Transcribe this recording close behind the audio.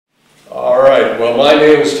My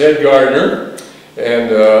name is Ted Gardner,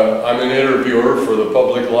 and I'm an interviewer for the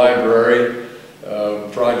Public Library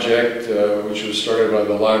project, which was started by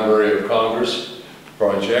the Library of Congress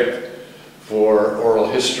project for oral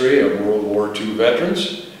history of World War II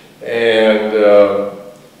veterans. And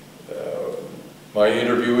my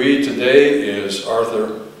interviewee today is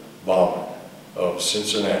Arthur Baumann of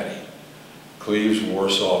Cincinnati,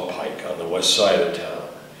 Cleves-Warsaw Pike on the west side of town.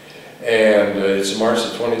 And it's March the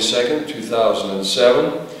 22nd,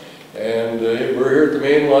 2007, and we're here at the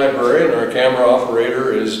main library, and our camera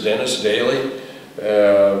operator is Dennis Daly,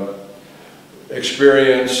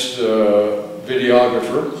 experienced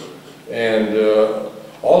videographer, and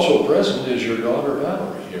also present is your daughter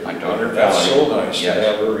Valerie here. My daughter Valerie. That's so nice yes. to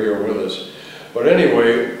have her here with us. But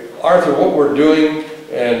anyway, Arthur, what we're doing,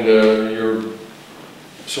 and you're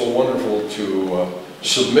so wonderful to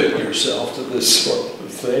submit yourself to this sort of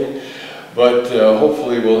thing, but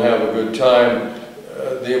hopefully we'll have a good time.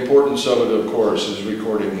 The importance of it, of course, is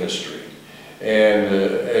recording history. And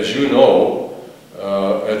as you know,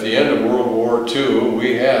 at the end of World War II,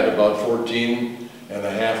 we had about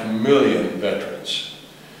 14.5 million veterans.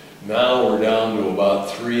 Now we're down to about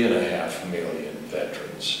 3.5 million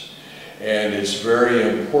veterans. And it's very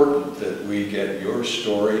important that we get your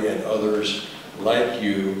story and others like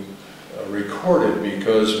you recorded,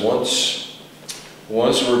 because once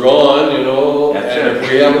we're gone, you know, and if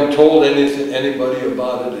we haven't told anybody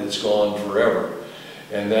about it, it's gone forever.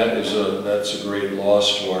 And that's a great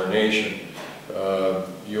loss to our nation.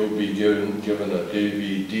 You'll be given a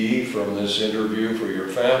DVD from this interview for your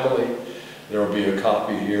family. There will be a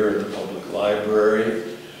copy here at the public library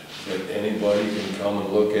that anybody can come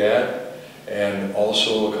and look at. And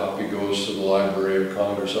also a copy goes to the Library of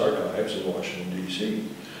Congress archives in Washington, D.C.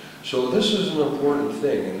 So this is an important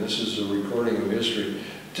thing, and this is a recording of history.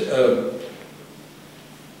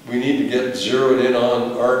 We need to get zeroed in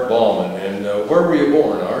on Art Baumann. And where were you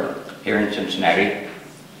born, Art? Here in Cincinnati,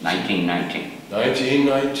 1919.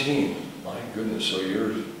 1919. My goodness, so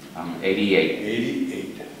you're... I'm 88.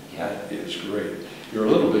 88. Yeah. That is great. You're a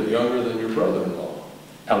little bit younger than your brother-in-law.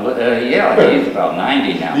 Yeah, he's about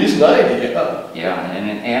 90 now. He's 90, yeah. Yeah,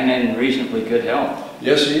 and in reasonably good health.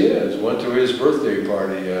 Yes, he is. Went to his birthday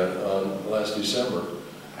party on last December.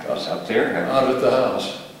 I was up there. Out at the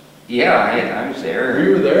house. Yeah, I was there. We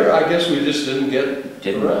were there. I guess we just didn't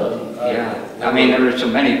get around. Yeah. I mean, there were so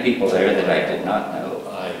many people there that I did not know.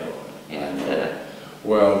 I know. And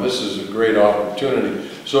well, this is a great opportunity.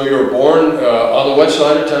 So you were born on the west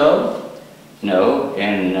side of town? No,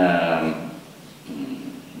 in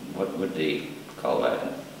what would they call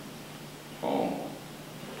that? Oh,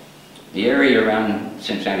 the area around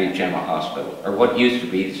Cincinnati General Hospital, or what used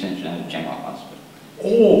to be the Cincinnati General Hospital.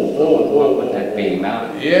 What would that be?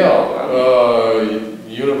 Mount? Yeah,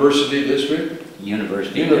 University District?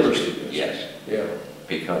 University District. Yes. Yeah.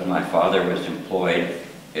 Because my father was employed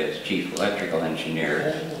as chief electrical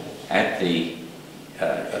engineer at the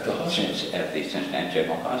Cincinnati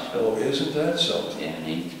General Hospital. Oh, isn't that something? And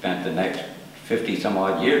he spent the next 50 some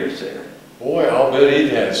odd years there. Boy, I'll bet he'd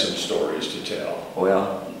had some stories to tell.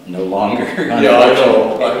 Well, no longer. Yeah, I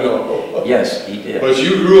know. Yes, he did. But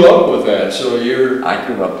you grew up with that, so you're... I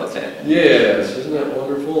grew up with that. Yes, isn't that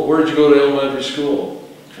wonderful? Where did you go to elementary school?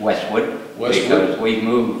 Westwood. Westwood? Because we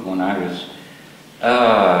moved when I was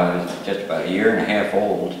just about a year and a half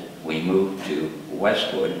old. We moved to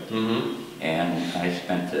Westwood, and I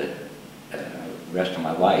spent the rest of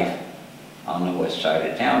my life on the west side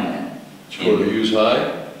of town then. Did you go to Hughes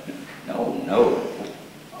High? No.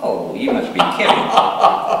 Oh, you must be kidding.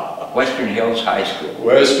 Western Hills High School.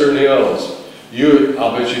 Western Hills.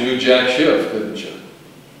 I'll bet you knew Jack Schiff, didn't you?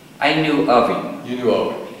 I knew of him. You knew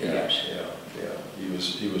of him? Yeah, yes. Yeah.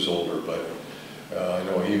 He was older, but I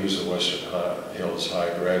know he was a Western Hills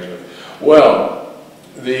High graduate. Well,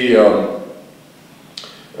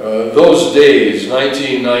 those days,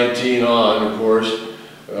 1919 on, of course,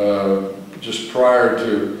 just prior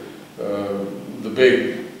to the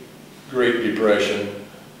big Great Depression.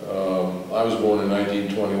 I was born in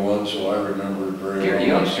 1921, so I remember it very well. You're a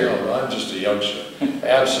youngster. I'm just a youngster.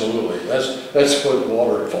 Absolutely. That's what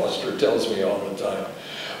Walter Foster tells me all the time.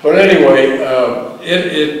 But anyway,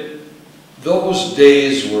 those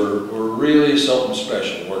days were really something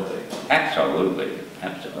special, weren't they? Absolutely.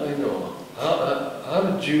 Absolutely. I know. How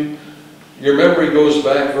did you... Your memory goes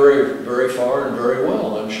back very, very far and very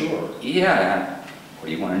well, I'm sure. Yeah. What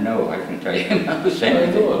do you want to know? I can tell you most I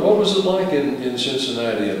anything. know. What was it like in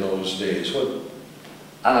Cincinnati in those days? What?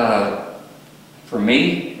 For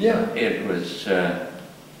me, yeah, it was. I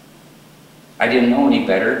didn't know any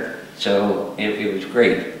better, so it was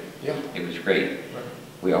great. Yeah, it was great. Right.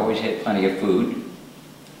 We always had plenty of food.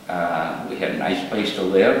 We had a nice place to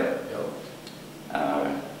live.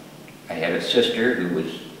 I had a sister who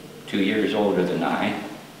was 2 years older than I,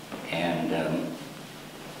 and of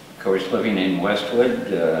course living in Westwood,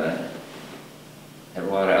 there were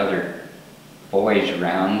a lot of other boys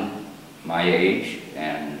around my age,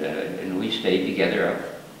 and we stayed together up,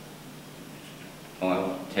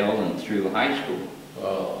 well, till and through high school.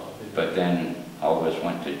 Wow. But then all of us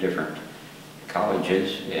went to different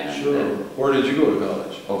colleges. And, sure. Where did you go to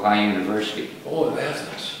college? Ohio University. Oh, in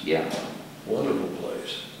Athens. Yeah. Wonderful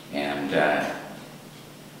place. And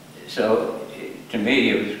so to me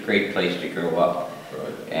it was a great place to grow up.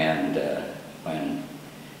 Right. And when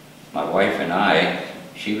my wife and I,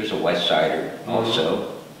 she was a West Sider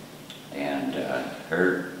also, and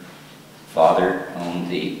her father owned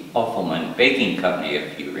the Offelman Baking Company,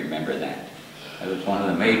 if you remember that. It was one of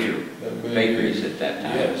the major bakeries at that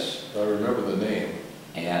time. Yes, I remember the name.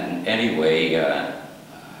 And anyway,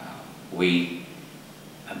 we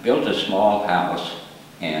built a small house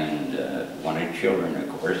and wanted children, of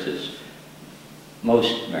course, as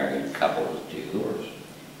most married couples do. Of course.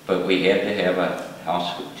 But we had to have a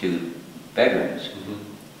house with 2 bedrooms.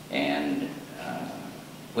 And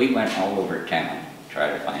we went all over town to try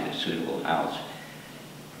to find a suitable house.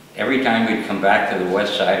 Every time we'd come back to the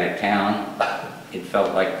west side of town, it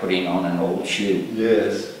felt like putting on an old shoe.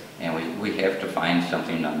 Yes. And we have to find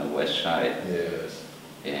something on the west side. Yes.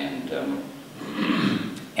 And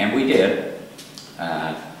we did.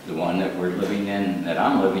 The one that we're living in, that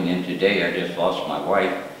I'm living in today, I just lost my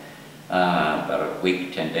wife about a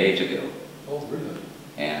week, 10 days ago. Oh, really?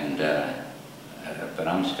 And but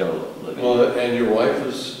I'm still living. Well, and your wife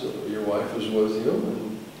is with you?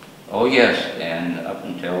 And oh yes, and up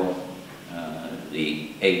until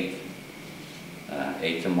the 8th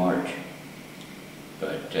of March.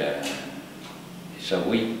 But so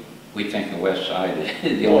we think the west side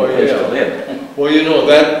is the only place to live. Well, you know,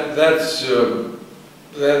 that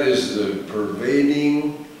is the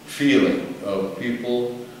pervading feeling of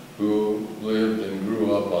people who lived and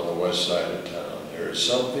grew up on the west side of town. There is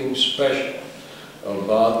something special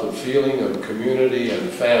about the feeling of community and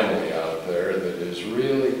family out there that is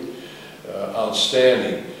really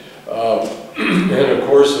outstanding. And of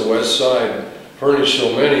course, the west side furnished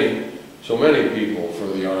so many people for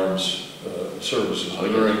the arms services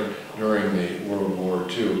during the World War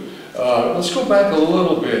II. Let's go back a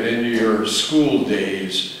little bit into your school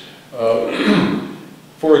days.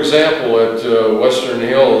 For example, at Western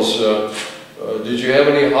Hills, did you have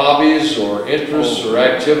any hobbies or interests or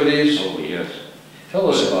activities? Oh yes. Tell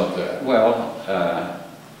us about that. Well,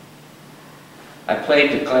 I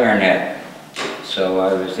played the clarinet, so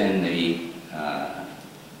I was in the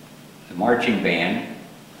marching band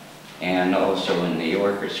and also in the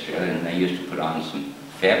orchestra, and they used to put on some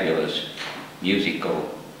fabulous musical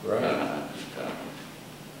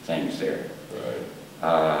things there.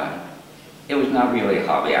 Right. It was not really a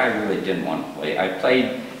hobby. I really didn't want to play. I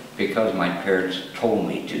played because my parents told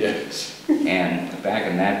me to. Yes. And back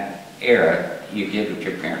in that era, you did what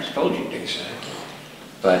your parents told you to. Exactly.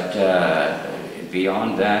 But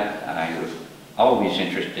beyond that, I was always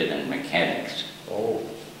interested in mechanics. Oh.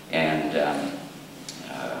 And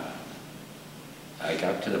I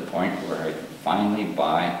got to the point where I could finally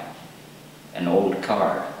buy an old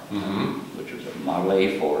car, which was a Model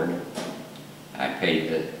A Ford. I paid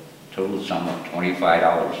the total sum of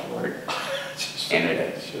 $25 for it.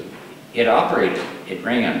 And it operated. It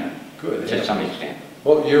ran to some extent.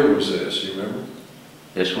 What year was this, you remember?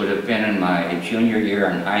 This would have been in my junior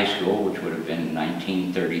year in high school, which would have been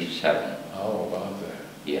 1937. How about that?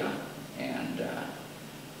 Yeah, and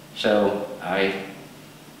so I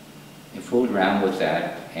fooled around with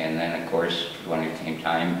that, and then of course when it came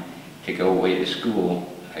time to go away to school,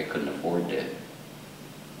 I couldn't afford to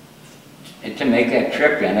make that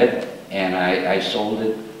trip in it, and I sold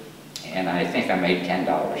it, and I think I made $10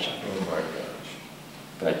 on it. Oh my gosh.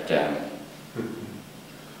 But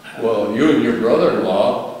well, you and your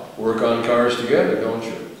brother-in-law work on cars together, don't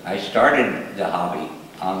you? I started the hobby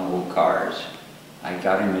on old cars. I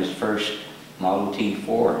got him his first Model T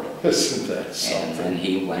Ford. Isn't that something? And then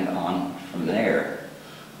he went on from there.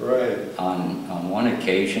 Right. On one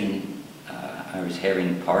occasion, I was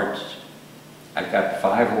having parts. I've got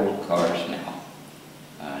 5 old cars now.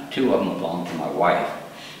 2 of them belong to my wife.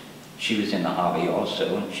 She was in the hobby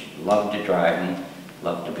also, and she loved to drive them,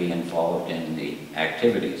 loved to be involved in the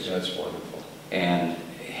activities. That's wonderful. And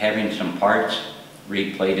having some parts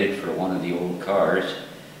replated for one of the old cars,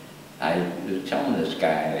 I was telling this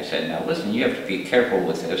guy, I said, now listen, you have to be careful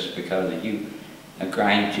with this because you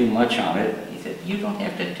grind too much on it. He said, you don't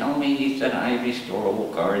have to tell me. He said, I restore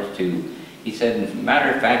old cars too. He said, as a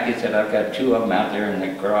matter of fact, he said, I've got 2 of them out there in the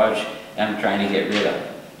garage and I'm trying to get rid of.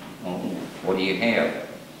 Oh, what do you have?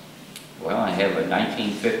 Well, I have a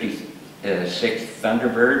 1956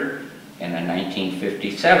 Thunderbird and a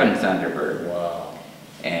 1957 Thunderbird. Wow.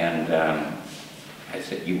 And I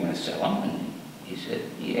said, you want to sell them? And he said,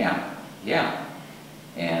 yeah.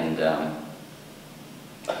 And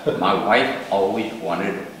my wife always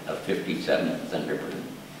wanted a 57 Thunderbird.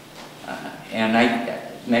 And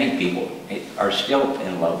many people are still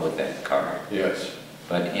in love with that car. Yes.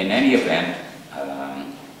 But in any event,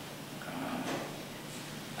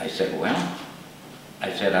 I said, well,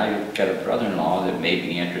 I've got a brother-in-law that may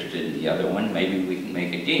be interested in the other one. Maybe we can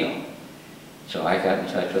make a deal. So I got in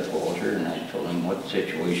touch with Walter and I told him what the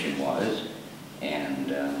situation was.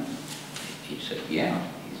 And he said, yeah.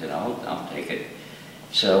 He said, I'll take it.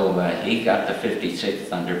 So he got the 56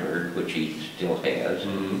 Thunderbird, which he still has.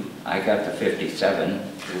 Mm-hmm. I got the 57,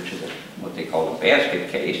 which is what they call a basket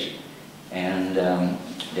case, and then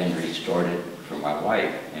restored it for my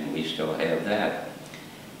wife, and we still have that.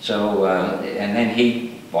 So, and then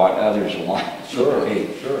he bought others along. Sure, Hey,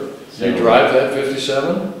 sure. so, You drive that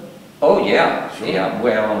 57? Oh, yeah, Sure. yeah.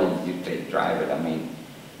 Well, they drive it. I mean,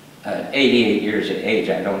 at 88 years of age,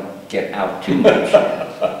 I don't get out too much.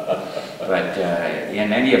 But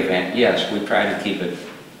in any event, yes, we try to keep it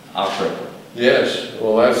operable. Yes,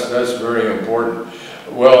 well, that's very important.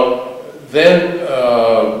 Well, then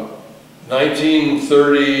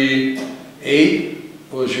 1938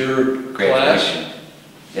 was your class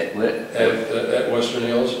at Western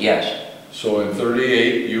Hills? Yes. So in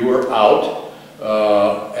 38 you were out,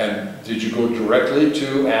 and did you go directly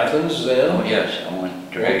to Athens then? Oh, yes, I went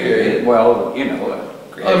directly. Okay. Well, you know.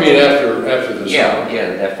 I mean, after the yeah, summer.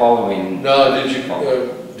 yeah, that following. Now,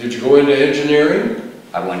 did you go into engineering?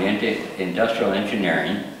 I went into industrial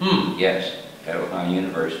engineering. Yes, at Ohio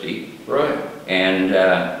University. Right. And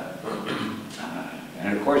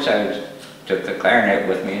of course took the clarinet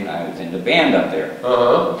with me, and I was in the band up there.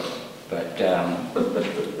 But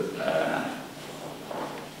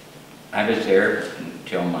I was there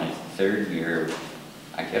until my 3rd year.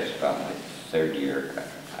 I guess about my 3rd year.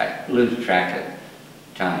 I lose track of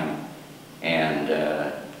time, and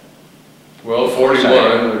well,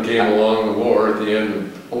 41 came along the war at the end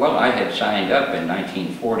of. Well, I had signed up in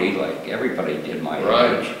 1940, like everybody did my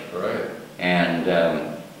age. Right. And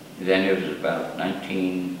then it was about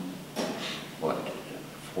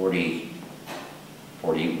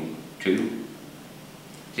 42.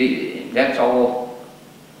 See, that's all.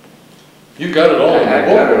 You got it all in the book. I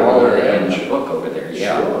got it all over there, in the haven't you? book over there,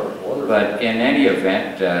 yeah. Sure, wonderful. But in any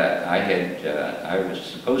event, I was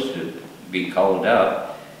supposed to be called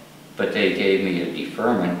up, but they gave me a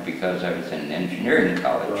deferment because I was in engineering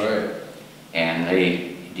college. Right. And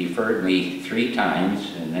they deferred me 3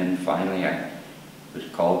 times, and then finally I was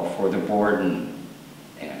called before the board and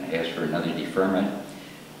asked for another deferment.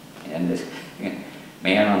 And this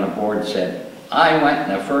man on the board said, I went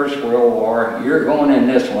in the First World War, you're going in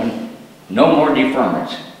this one, no more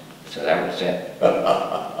deferments. So that was it.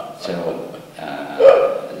 So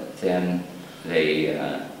then they,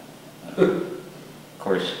 of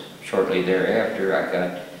course, shortly thereafter, I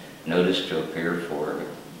got notice to appear for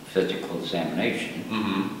physical examination.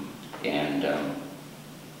 And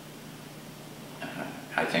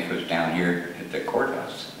I think it was down here at the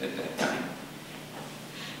courthouse at that time.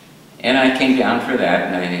 And I came down for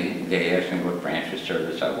that, and they asked me what branch of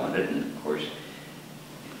service I wanted, and of course,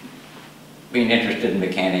 being interested in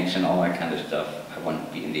mechanics and all that kind of stuff, I wanted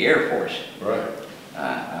to be in the Air Force. Right.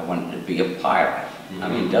 I wanted to be a pilot. I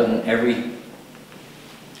mean, doesn't every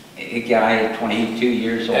guy at 22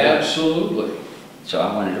 years old? Absolutely. So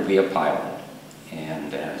I wanted to be a pilot.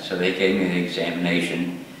 And so they gave me the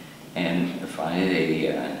examination, and finally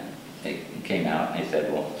they came out and they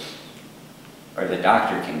said, well, or the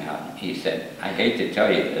doctor came out and he said, I hate to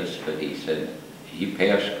tell you this, but he said, you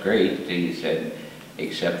passed great, he said,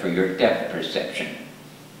 except for your depth perception.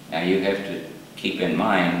 Now you have to keep in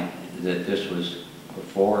mind that this was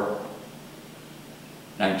before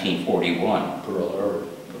 1941. Pearl Harbor.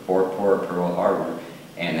 Before Pearl Harbor,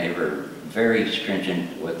 and they were very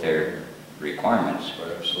stringent with their requirements.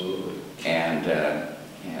 Absolutely. And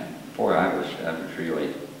boy, I was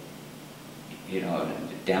really,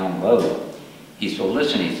 down low. He said, well,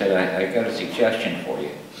 listen, he said, I got a suggestion for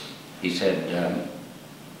you. He said,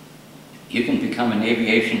 you can become an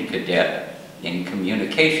aviation cadet in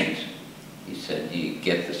communications. He said, you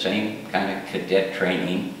get the same kind of cadet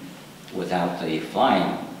training without the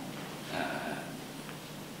flying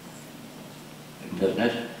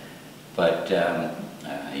business, but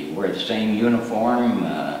you wear the same uniform.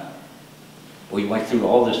 We went through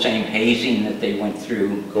all the same hazing that they went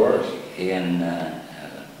through Of course. in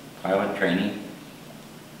pilot training.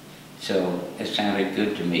 So it sounded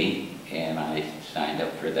good to me, and I signed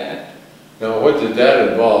up for that. Now, what did that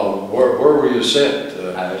involve? Where were you sent?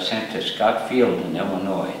 I was sent to Scott Field in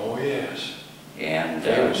Illinois. Oh, yes. And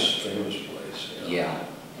Famous place. yeah,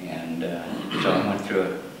 and so I went through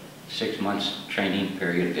a 6 months training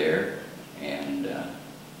period there, and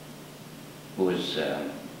was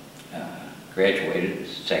graduated as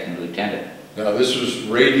second lieutenant. Now, this was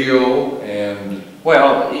radio and...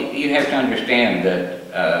 Well, you have to understand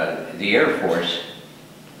that the Air Force,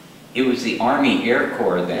 it was the Army Air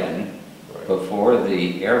Corps then, Right. before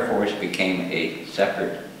the Air Force became a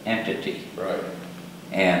separate entity. Right.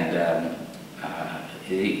 And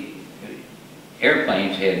the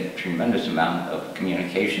airplanes had a tremendous amount of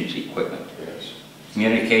communications equipment. Yes.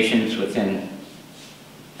 Communications within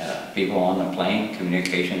people on the plane,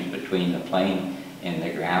 communications between the plane and the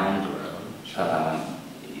ground,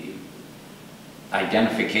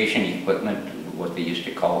 identification equipment, what they used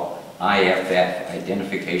to call IFF,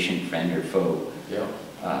 identification friend or foe, Yeah.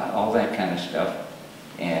 all that kind of stuff.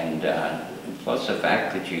 And plus the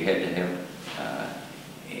fact that you had to have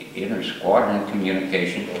inter-squadron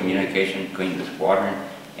communication, communication between the squadron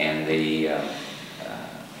and the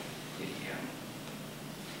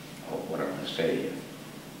what I want to say,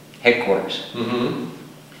 headquarters. Mm-hmm.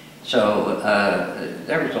 So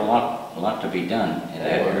there was a lot to be done in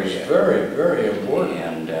that It was area. very, very important.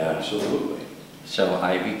 And Absolutely. so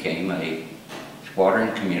I became a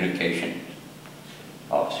squadron communication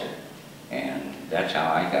officer, and that's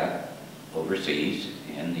how I got overseas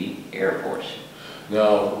in the Air Force.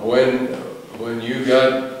 Now, when you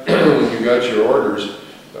got when you got your orders,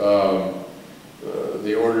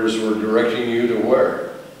 the orders were directing you to where?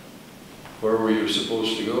 Where were you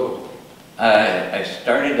supposed to go? I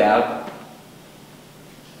started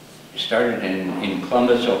in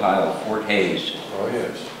Columbus, Ohio, Fort Hays, Oh,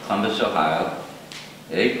 yes. Columbus, Ohio.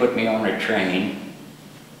 They put me on a train,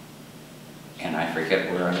 and I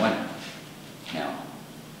forget where I went now.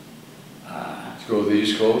 To go to the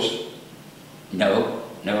East Coast? No.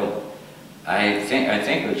 I think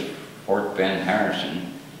it was Fort Ben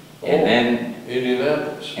Harrison, and Oh, then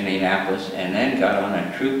Indianapolis. Indianapolis, and then got on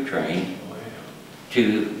a troop train Oh, yeah.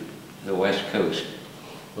 to the West Coast.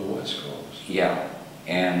 The West Coast. Yeah,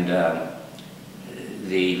 and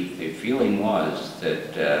the feeling was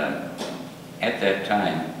that at that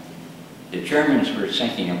time, the Germans were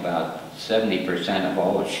sinking about 70% of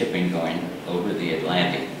all the shipping going over the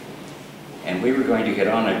Atlantic. And we were going to get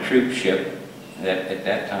on a troop ship that at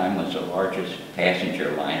that time was the largest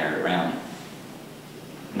passenger liner around,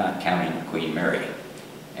 not counting the Queen Mary.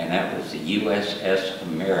 And that was the USS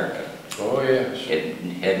America. Oh, yes. It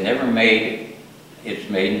had never made its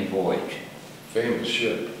maiden voyage. Famous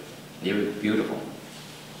ship. It was beautiful.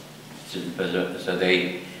 So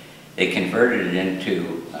they converted it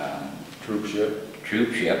into Troop ship.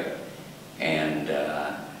 troop ship, and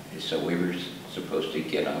so we were supposed to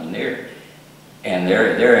get on there. And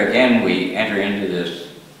there again, we enter into this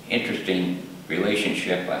interesting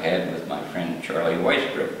relationship I had with my friend Charlie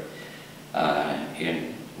Weisbrook,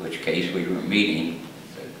 in which case we were meeting,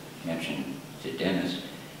 as I mentioned to Dennis,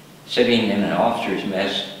 sitting in an officer's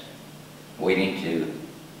mess, waiting to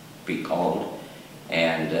be called,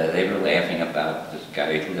 and they were laughing about this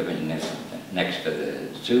guy living next to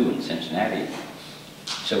the zoo in Cincinnati.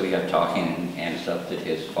 So we got talking, and it's up that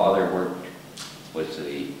his father worked with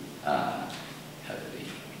the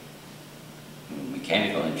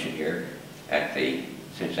mechanical engineer at the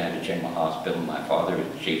Cincinnati General Hospital. My father was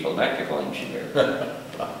the chief electrical engineer.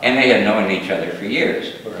 And they had known each other for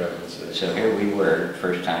years. So here we were,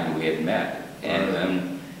 first time we had met. And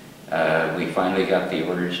then we finally got the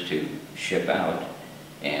orders to ship out,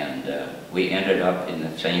 and we ended up in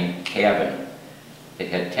the same cabin. It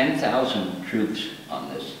had 10,000 troops on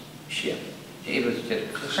this ship. It was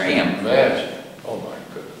just crammed. Imagine. Oh my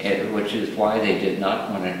goodness. Which is why they did not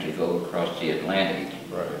want it to go across the Atlantic.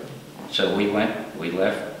 Right. So we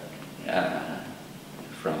left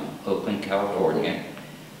from Oakland, California.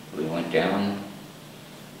 We went down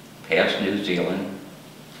past New Zealand.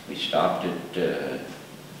 We stopped at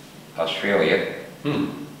Australia.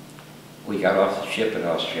 We got off the ship in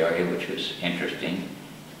Australia, which was interesting.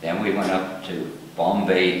 Then we went up to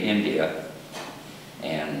Bombay, India,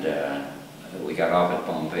 and we got off at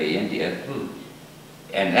Bombay, India.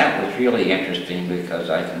 And that was really interesting because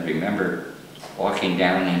I can remember walking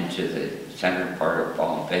down into the center part of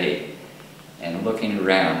Bombay and looking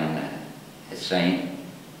around and saying,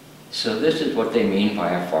 So this is what they mean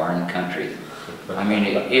by a foreign country. I mean,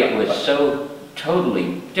 it was so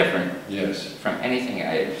totally different Yes. from anything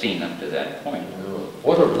I had seen up to that point.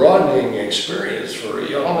 What a broadening experience for a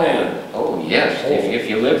young man. Oh, yes. If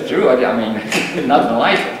you live through it, I mean, nothing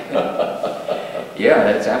like it. Yeah,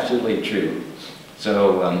 that's absolutely true.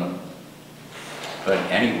 So, but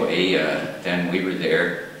anyway, then we were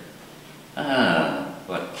there,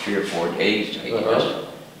 what, 3 or 4 days, I guess.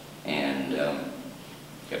 And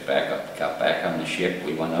got back on the ship.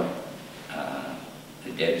 We went up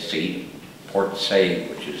the Dead Sea, Port Said,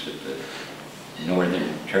 which is at the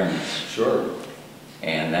northern terminus. Sure.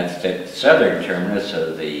 And that's the southern terminus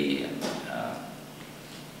of the,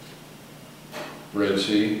 Red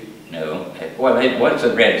Sea? no, well, it was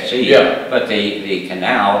the Red Sea. Yeah. But the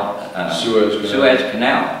canal, Suez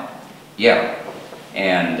Canal, yeah.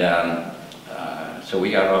 And so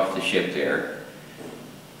we got off the ship there.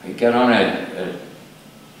 We got on a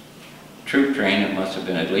troop train that must have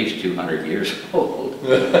been at least 200 years old.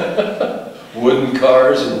 Wooden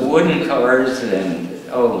cars and Wooden cars and,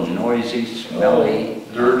 oh, noisy, smelly.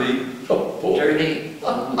 dirty. Dirty,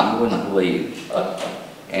 you wouldn't believe.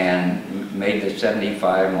 And made the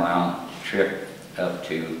 75-mile trip up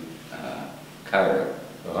to Cairo.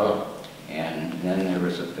 And then there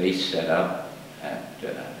was a base set up at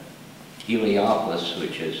Heliopolis,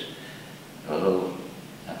 which is a little,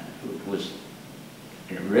 was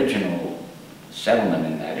an original settlement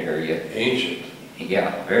in that area. Ancient.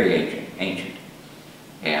 Yeah, very ancient.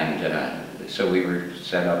 And so we were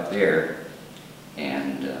set up there,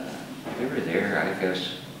 and we were there, I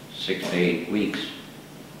guess, 6 to 8 weeks,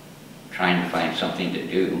 trying to find something to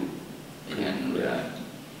do. And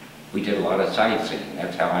we did a lot of sightseeing.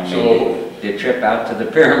 That's how I made the trip out to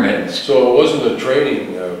the pyramids. So it wasn't a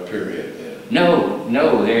training period then?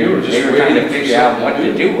 No, they were trying to figure out what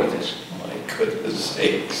to do with us. My goodness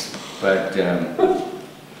sakes. But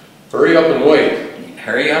hurry up and wait.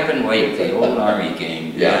 Hurry up and wait, the old army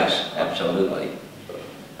game. Yeah. Yes, absolutely.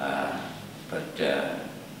 But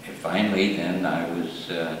finally, then I was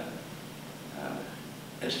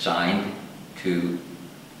assigned to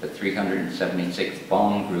the 376th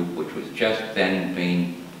Bomb Group, which was just then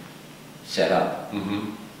being set up.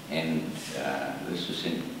 And this was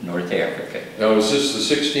in North Africa. Now, is this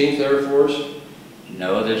the 16th Air Force?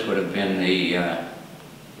 No, this would have been the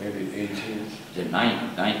Maybe 18th? the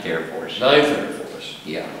 9th Air Force. 9th Air Force.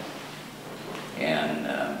 Yeah. And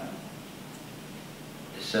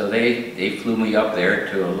so they flew me up there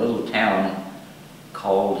to a little town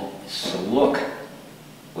called Saluk,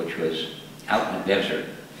 which was out in the desert.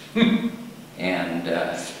 And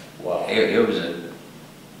Wow. it was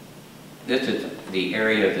this is the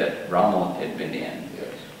area that Rommel had been in.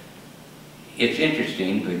 Yes. It's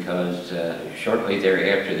interesting because shortly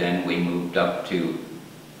thereafter then we moved up to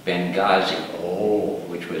Benghazi,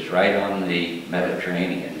 which was right on the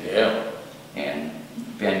Mediterranean. Yeah. And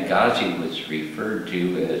Benghazi was referred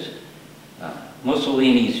to as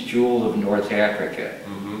Mussolini's jewel of North Africa,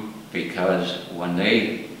 because when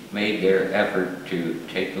they made their effort to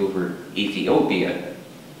take over Ethiopia,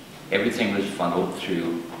 everything was funneled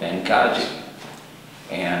through Benghazi.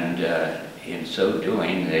 And in so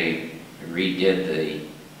doing, they redid the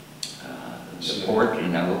port, you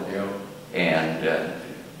know, and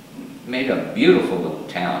made a beautiful little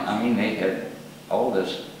town. I mean, they had all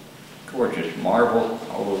this gorgeous marble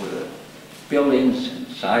all over the buildings and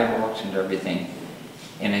sidewalks and everything.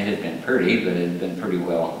 And it had been pretty, but it had been pretty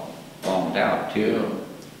well bombed out too.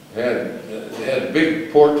 They had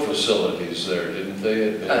big port facilities there, didn't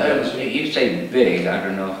they? You say big, I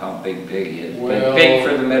don't know how big is, well, but big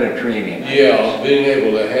for the Mediterranean. Yeah, being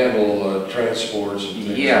able to handle transports and things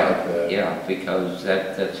like that. Yeah, because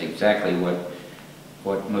that's exactly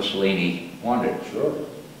what Mussolini wanted. Sure.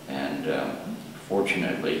 And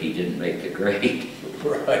fortunately, he didn't make the grade.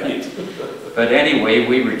 Right. But anyway,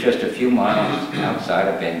 we were just a few miles outside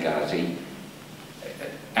of Benghazi.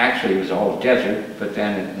 Actually, it was all desert, but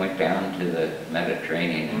then it went down to the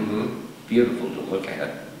Mediterranean. Beautiful to look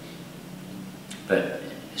at. But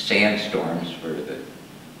sandstorms were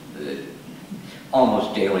the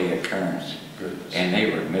almost daily occurrence. Goodness. And they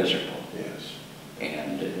were miserable. Yes.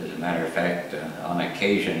 And as a matter of fact, on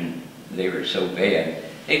occasion, they were so bad,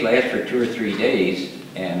 they'd last for 2 or 3 days,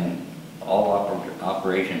 and all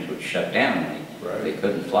operations would shut down. They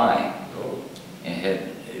couldn't fly. And had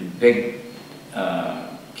big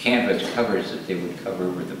canvas covers that they would cover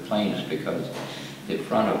over the planes, because the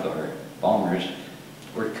front of our bombers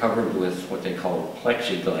were covered with what they called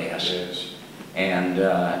plexiglass. Yes. And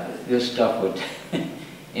this stuff would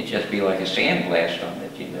it'd just be like a sandblast on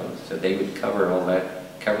it, you know. So they would cover all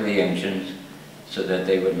that, cover the engines, so that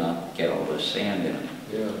they would not get all the sand in it.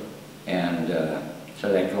 Yeah. And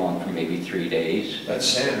so that'd go on for maybe 3 days. That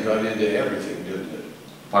sand got into everything, didn't it?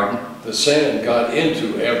 Pardon? The sand got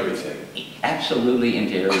into everything. Absolutely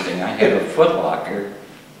into everything. I had a foot locker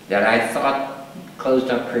that I thought closed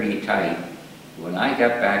up pretty tight. When I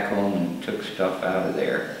got back home and took stuff out of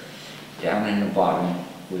there, down in the bottom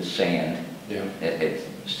was sand Yeah. that had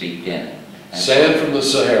seeped in. Sand from the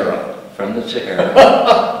Sahara. From the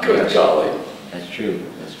Sahara. Good Yes. golly. That's true,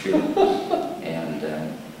 that's true.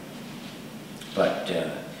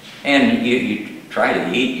 And you try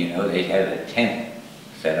to eat, you know, they had a tent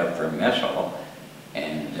set up for a mess hall,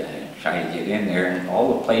 and try to get in there, and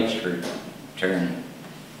all the plates were turned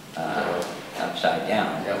upside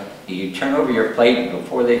down. Yeah. You turn over your plate, and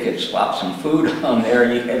before they could slop some food on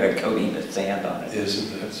there, you had a coating of sand on it.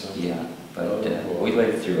 Isn't that something? Yeah, but Oh, we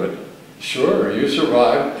lived through it. Sure, you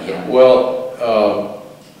survived. Yeah. Well,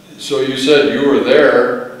 so you said you were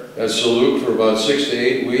there at Saluk for about 6 to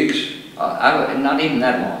 8 weeks? Not even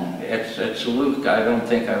that long. At Saluk, I don't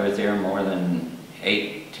think I was there more than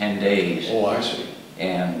 8, 10 days. Oh, I see.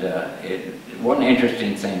 And one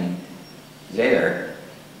interesting thing there,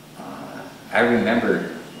 I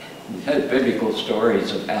remember biblical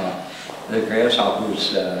stories of how the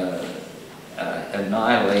grasshoppers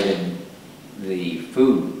annihilated the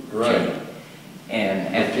food Right. chain.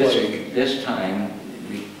 And at this time,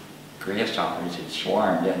 the grasshoppers had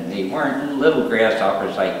swarmed, and they weren't little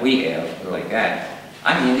grasshoppers like we have, like that.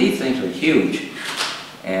 I mean, these things were huge,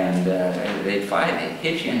 and they'd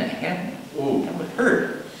hit you in the head. Ooh. It would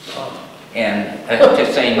hurt. Oh. And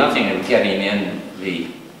to say nothing of getting in the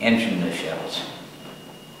engine shells.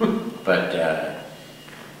 But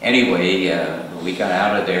anyway, we got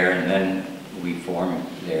out of there, and then we formed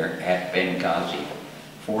there at Benghazi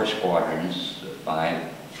 4 squadrons,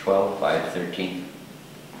 512, 513,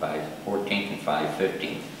 514, and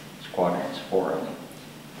 515 squadrons, 4 of them,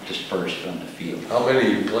 dispersed from the field. How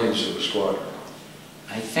many planes to a squadron?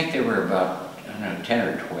 I think there were about, I don't know, 10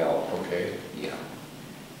 or 12. Okay. Yeah.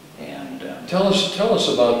 And Tell us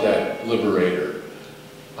about that Liberator.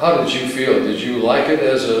 How did you feel? Did you like it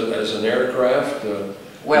as an aircraft?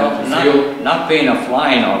 well, did you feel, not being a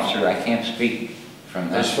flying officer, I can't speak from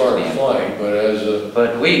that as far as standpoint. flying, but as a...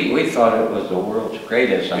 But we thought it was the world's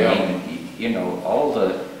greatest. I Yeah. mean, you know, all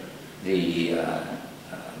the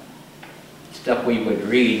stuff we would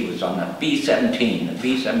read was on the B-17, the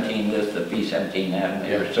B-17 this, the B-17 that, and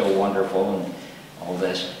they were so wonderful and all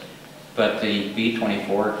this. But the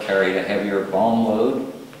B-24 carried a heavier bomb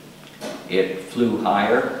load, it flew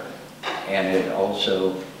higher, and it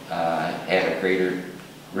also had a greater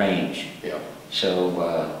range. Yeah.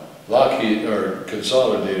 So, Lockheed, or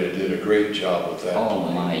Consolidated, did a great job with that. oh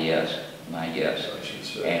plane, my yes, I should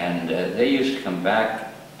say. And they used to come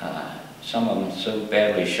back, some of them so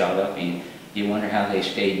badly shot up, you wonder how they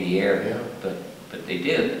stayed in the air. Yeah. But they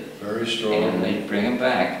did. Very strong. And they'd bring them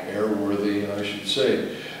back. Airworthy, I should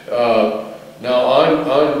say. Now,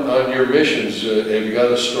 on your missions, have you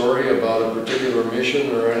got a story about a particular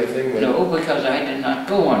mission or anything? No, because I did not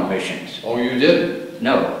go on missions. Oh, you didn't?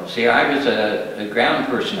 No. See, I was a ground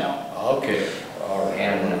personnel. Okay, all right.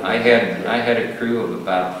 And I had a crew of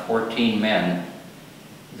about 14 men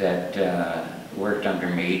that worked under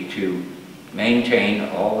me to maintain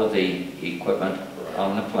all of the equipment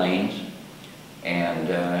on the planes and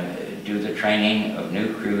do the training of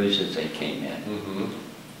new crews as they came in. Mm-hmm.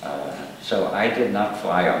 So I did not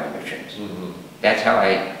fly on missions. Mm-hmm. That's how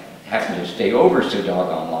I happened to stay over so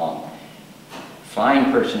doggone long.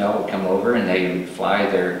 Flying personnel would come over and they would fly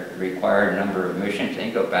their required number of missions.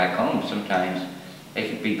 They'd go back home. Sometimes they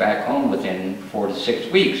could be back home within 4 to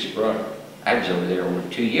 6 weeks. Right. I was over there over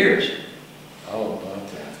 2 years. How about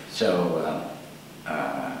that? So,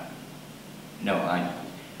 no,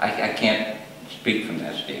 I can't speak from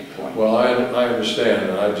that standpoint. Well, I understand,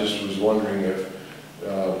 and I just was wondering if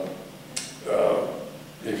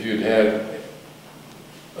you'd had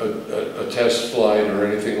a test flight or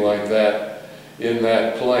anything like that in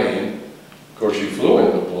that plane. Of course, you flew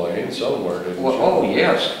in the plane somewhere, didn't Well, you? oh,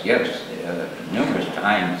 yes, numerous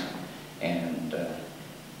times. And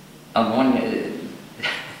on one,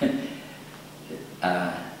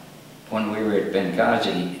 when we were at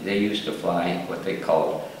Benghazi, they used to fly what they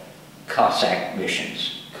called Cossack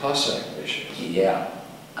missions. Cossack missions. Yeah.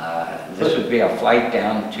 This would be a flight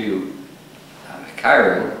down to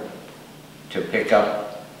Cairo to pick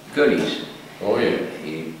up goodies. Oh, yeah.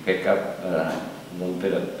 You pick up a little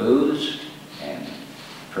bit of booze and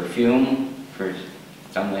perfume for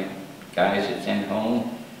some of the guys that send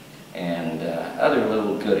home, and other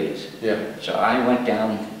little goodies. Yeah. So I went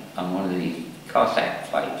down on one of the Cossack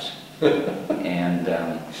flights,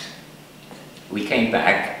 And we came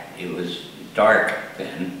back. It was dark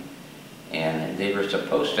then, and they were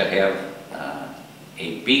supposed to have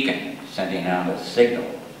a beacon sending out a signal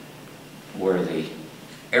where the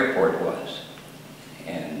airport was,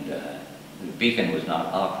 and the beacon was not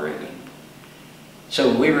operating.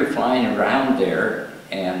 So we were flying around there,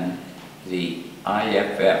 and the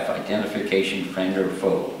IFF, Identification Friend or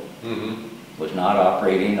Foe, was not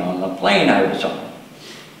operating on the plane I was on. Wow.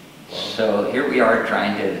 So here we are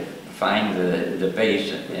trying to find the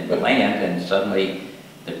base and land, and suddenly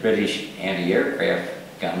the British anti-aircraft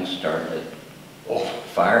guns started to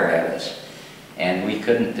fire at us, and we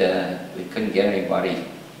couldn't get anybody,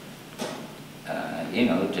 you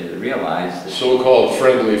know, to realize the so-called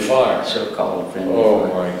friendly fire. So-called friendly fire. Oh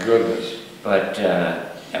my goodness! But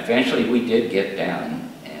eventually we did get down,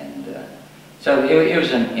 and so it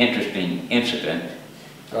was an interesting incident.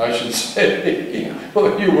 I should say, yeah.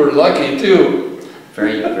 Well, you were lucky too.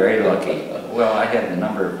 Very, very lucky. Well, I had a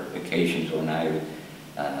number of occasions when I was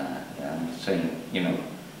saying, you know,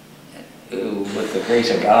 with the grace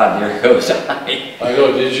of God, there goes I. I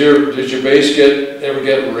know. Did your base ever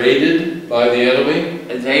get raided by the enemy?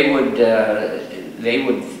 They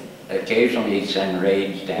would occasionally send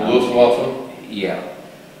raids down. Luftwaffe? Yeah,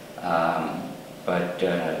 but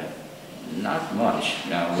not much.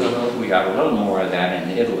 No, we got a little more of that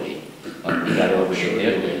in Italy when we got over to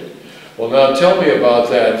Italy. Well, now tell me about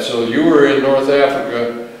that. So you were in North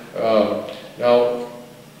Africa. Now,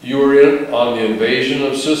 you were in on the invasion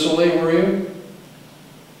of Sicily, were you?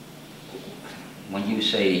 When you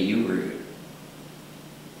say you were...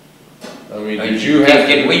 I mean,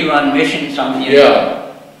 did we run missions on the...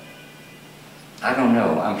 Yeah. I don't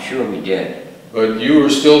know. I'm sure we did. But you were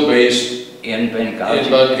still based... In Benghazi.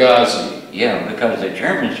 In Benghazi. Yeah, because the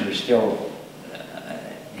Germans were still...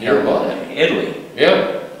 nearby. Italy.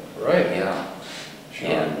 Yeah. Right. Yeah. Sure.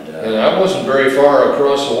 And that wasn't very far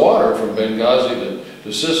across the water from Benghazi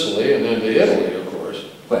to Sicily and then to Italy, of course.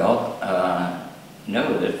 Well,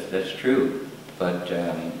 no, that's true. But,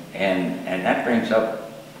 and that brings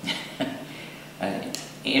up an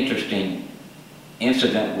interesting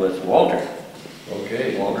incident with Walter.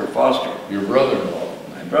 Okay. Walter Foster. Your brother-in-law.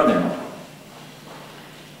 My brother-in-law.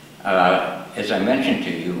 As I mentioned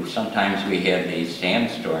to you, sometimes we had these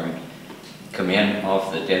sandstorms come in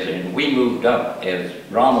off the desert, and we moved up as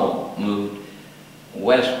Rommel moved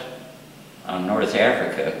west on North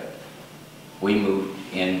Africa. We moved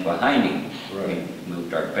in behind him. Right. We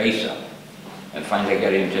moved our base up, and finally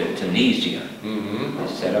got into Tunisia. We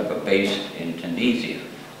set up a base in Tunisia.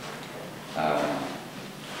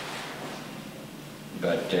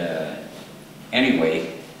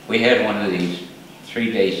 Anyway, we had one of these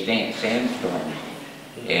 3-day sandstorms,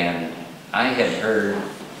 and I had heard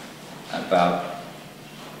about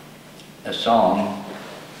a song,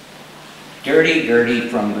 Dirty Gertie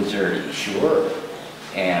from Bizerti. Sure.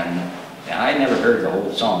 And I never heard the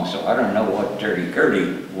whole song, so I don't know what Dirty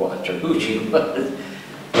Gertie was or who she was,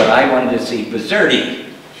 but I wanted to see Bizerti.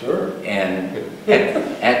 Sure. And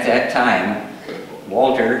at that time,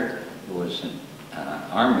 Walter was an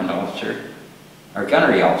armament officer, or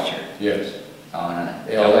gunnery officer. Yes. On an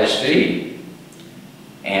LST.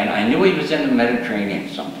 And I knew he was in the Mediterranean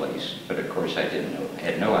someplace, but of course I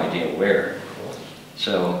had no idea where.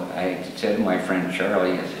 So I said to my friend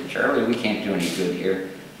Charlie, I said, Charlie, we can't do any good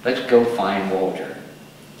here. Let's go find Walter.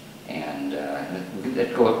 And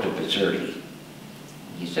let's go up to Bizerti.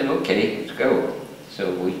 He said, okay, let's go.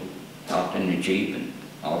 So we hopped in the Jeep and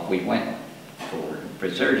off we went for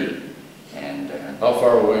Bizerti. And how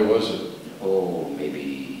far away was it? Oh,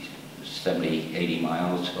 maybe 70, 80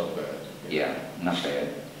 miles. Not bad. Yeah, not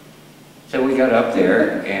bad. So we got up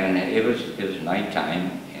there, and it was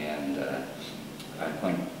nighttime, and I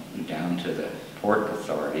went down to the port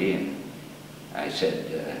authority, and I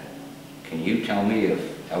said, can you tell me if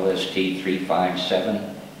LST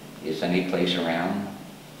 357 is any place around?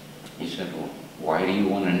 He said, well, why do you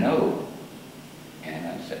want to know? And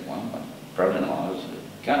I said, well, my brother-in-law is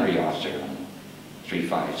a gunnery officer on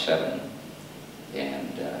 357,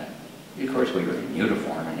 and of course we were in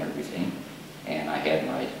uniform and everything, and I had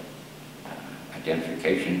my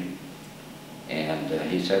identification, and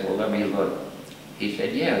he said, well, let me look. He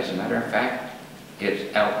said, yeah, as a matter of fact,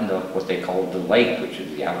 it's out in what they call the lake, which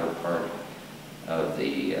is the outer part of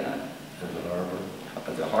the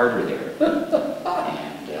harbor there.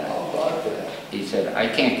 And how about that? He said, I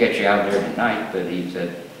can't get you out there tonight, but he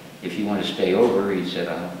said, if you want to stay over, he said,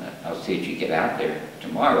 I'll see if you get out there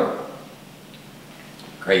tomorrow.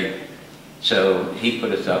 Great. So he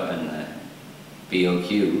put us up in the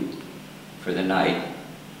BOQ for the night,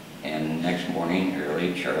 And next morning,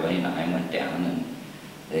 early, Charlie and I went down, and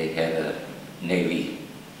they had a Navy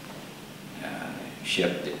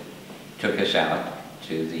ship that took us out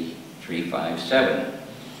to the 357.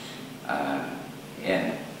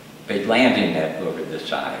 And big landing net over the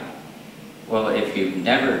side. Well, if you've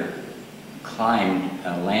never climbed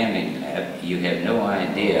a landing net, you have no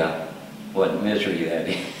idea what misery that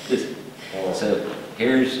is. Oh. So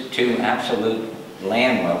here's two absolute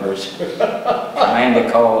land lovers trying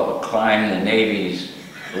to climb the Navy's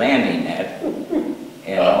landing net,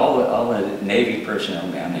 and all the Navy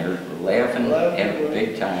personnel down there were laughing, having a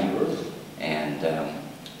big time, and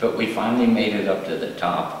but we finally made it up to the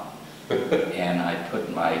top, and I put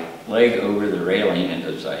my leg over the railing, and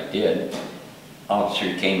as I did,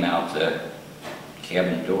 officer came out the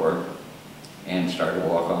cabin door and started to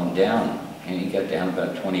walk on down, and he got down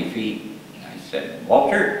about 20 feet, and I said,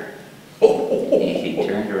 "Walter." He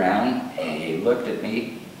turned around and he looked at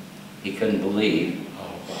me. He couldn't believe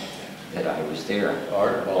that I was there.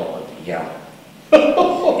 Art Baumann. Yeah.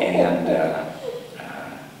 And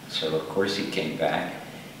so of course he came back.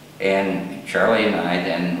 And Charlie and I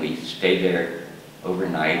then, we stayed there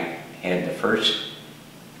overnight, had the first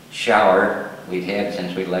shower we'd had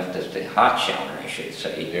since we left the States, hot shower I should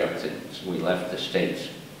say, yeah, since we left the States.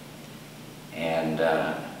 And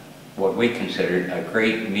what we considered a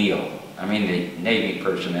great meal. I mean, the Navy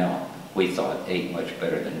personnel, we thought, ate much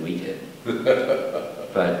better than we did.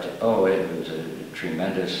 But, oh, it was a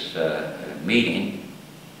tremendous meeting,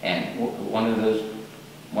 and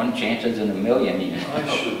one chances in a million, you know. I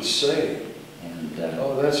should say. And,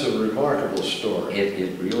 oh, that's a remarkable story.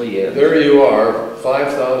 It really is. There you are,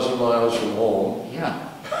 5,000 miles from home. Yeah.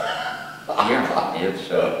 Yeah, it's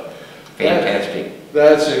fantastic.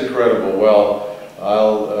 That's incredible. Well,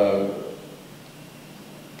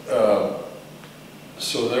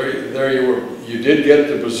 so there you were. You did get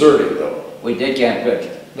to Bizerti, though. We did get good.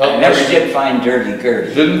 Not I never much. did find Dirty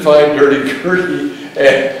Gertie. Didn't find Dirty Gertie,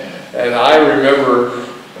 and I remember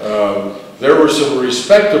there were some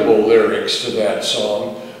respectable lyrics to that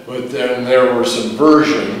song, but then there were some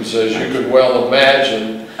versions, as you could well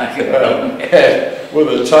imagine. I could well imagine. With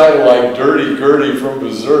a title like Dirty Gertie from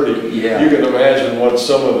Bizerti, yeah, you can imagine what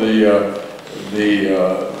some of the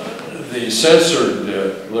censored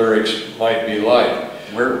lyrics might be like.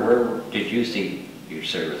 Where did you see your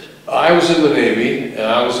service? I was in the Navy, and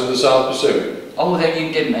I was in the South Pacific. Oh, then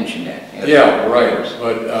you did mention that. Yes, yeah, right.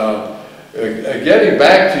 But getting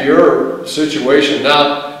back to your situation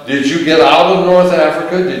now, did you get out of North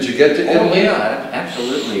Africa? Did you get to Italy? Oh, yeah,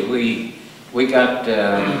 absolutely. We got,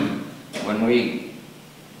 when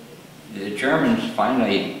the Germans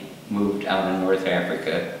finally moved out of North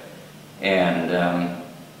Africa, and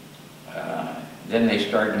then they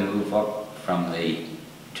started to move up from the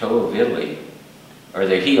toe of Italy, or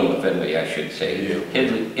the heel of Italy, I should say. Yeah.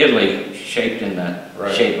 Italy shaped in the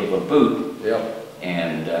shape of a boot. Yep.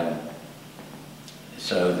 And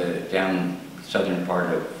so down southern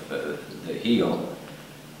part of the heel,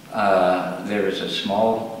 there was a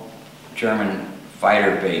small German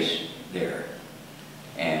fighter base there.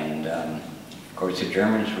 And of course the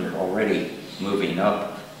Germans were already moving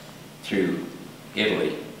up through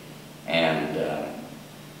Italy. And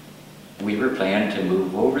we were planning to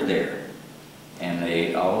move over there.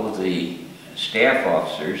 And all of the staff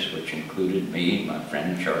officers, which included me, my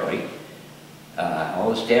friend Charlie, all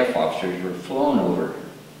the staff officers were flown over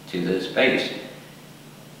to this base,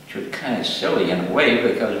 which was kind of silly in a way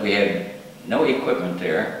because we had no equipment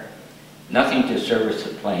there, nothing to service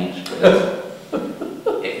the planes with.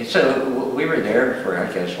 So we were there for,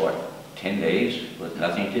 I guess, what, 10 days with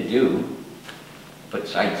nothing to do but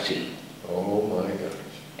sightsee. Oh my gosh.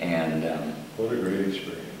 And what a great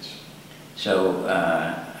experience. So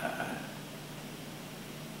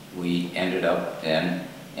we ended up then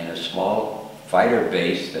in a small fighter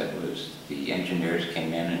base that was, the engineers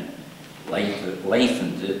came in and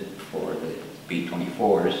lengthened it for the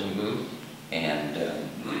B-24s. Mm-hmm. And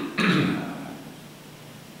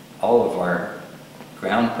all of our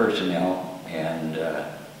ground personnel and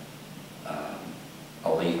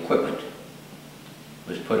all the equipment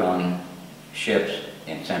was put on ships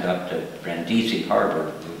and sent up to Brindisi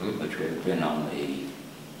Harbor, mm-hmm. which would have been on the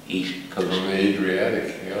east coast. On the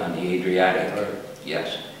Adriatic, yeah. On the Adriatic, right.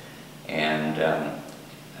 Yes. And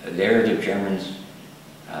there the Germans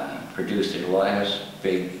produced their last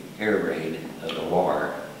big air raid of the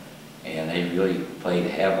war, and they really played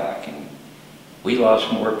havoc. And we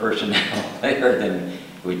lost more personnel there than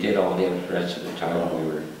we did all the rest of the time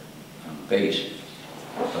we were on base.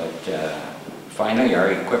 But finally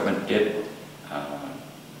our equipment did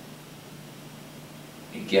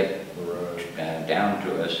get down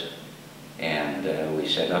to us, and we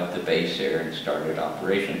set up the base there and started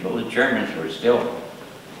operations. Well, the Germans were still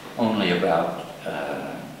only about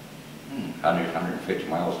 100, 150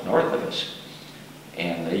 miles north of us,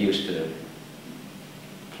 and they used to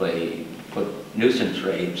put nuisance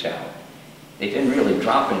raids out. They didn't really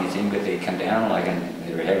drop anything, but they'd come down like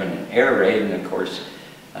they were having an air raid, and of course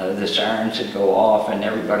the sirens would go off, and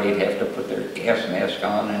everybody'd have to put their gas mask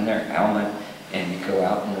on and their helmet and go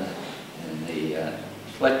out in the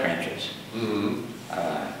sled trenches. Mm-hmm.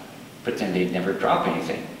 But then they'd never drop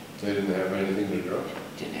anything. They didn't have anything to drop.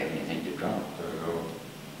 Didn't have anything to drop. I know.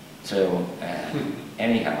 So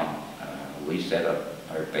anyhow, we set up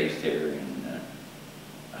our base there in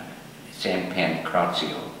San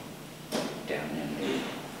Pancrazio, down in the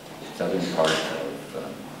southern part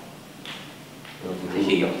of the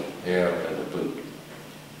heel, of the boot.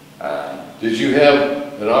 Did you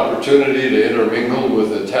have an opportunity to intermingle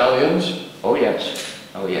with Italians? Oh yes,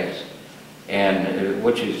 oh yes. And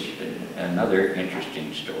which is another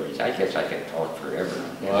interesting story. I guess I could talk forever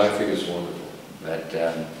on this. Well, I think it's wonderful. But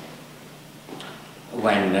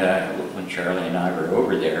when Charlie and I were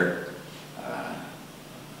over there,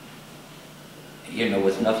 you know,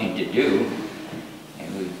 with nothing to do,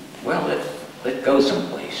 and let's go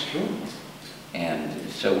someplace. Sure. And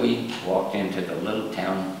so we walked into the little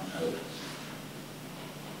town of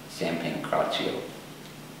San Pancrazio,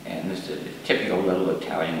 and this is a typical little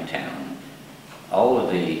Italian town. All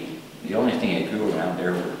of the only thing that grew around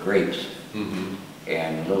there were grapes, mm-hmm.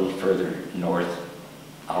 and a little further north,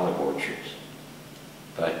 olive orchards.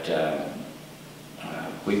 But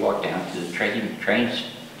we walked down to the train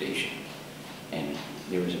station, and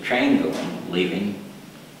there was a train going, leaving.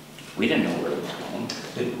 We didn't know where it was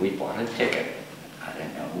going. We bought a ticket. I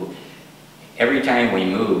don't know. Every time we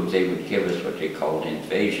moved, they would give us what they called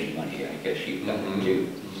invasion money. I guess you got it too.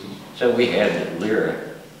 Mm-hmm. So we had a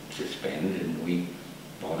lira to spend, and we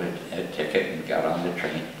bought a ticket and got on the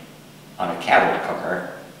train on a cattle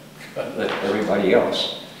car with everybody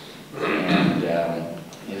else. And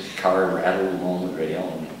his car rattled along the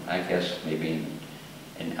rail, and I guess maybe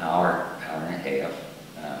an hour and a half,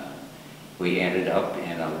 we ended up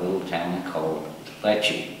in a little town called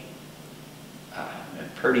Lecce, a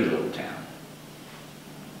pretty little town.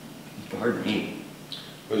 Pardon me.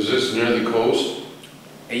 Was this near the coast?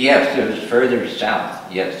 Yes, it was further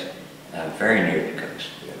south, yes, very near the coast.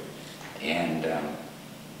 Yeah. And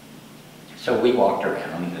so we walked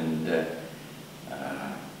around and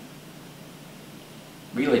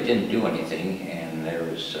really didn't do anything, and there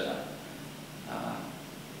was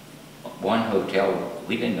one hotel.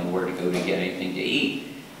 We didn't know where to go to get anything to eat,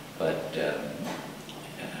 but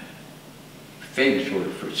figs were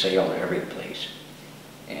for sale every place,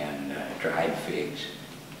 and dried figs.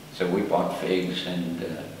 So we bought figs and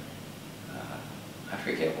I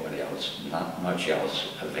forget what else, not much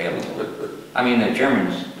else available. I mean, the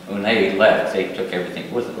Germans, when they left, they took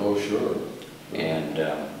everything with them. Oh, sure. And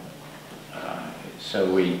so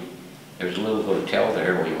there was a little hotel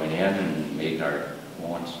there. We went in and made our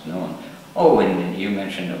wants known. Oh, and you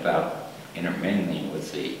mentioned about intermingling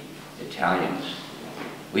with the Italians.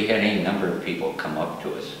 We had any number of people come up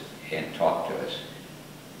to us and talk to us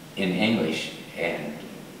in English, and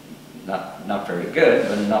not very good,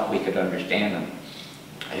 but enough we could understand them.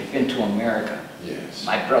 I've been to America. Yes.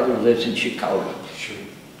 My brother lives in Chicago. Sure.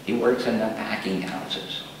 He works in the packing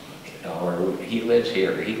houses. Or he lives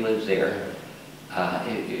here, he lives there.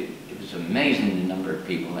 It was amazing the number of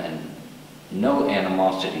people, and no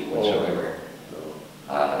animosity whatsoever.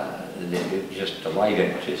 They were just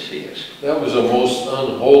delighted to see us. That was a most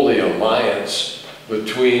unholy alliance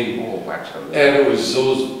between, and it was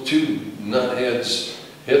those two nutheads,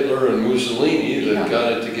 Hitler and Mussolini, that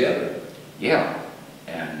got it together. Yeah,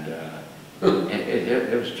 and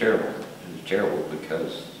it was terrible. It was terrible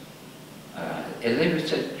because they were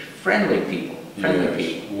such friendly people,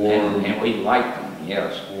 warm, and we liked them.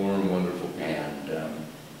 Yes, warm, wonderful people. And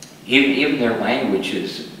even their language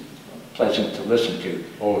is pleasant to listen to.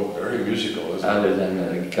 Oh, very musical, isn't it? Other than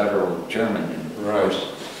the guttural German, and of course,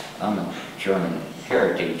 I'm a German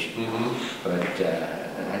heritage, but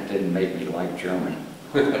that didn't make me like German.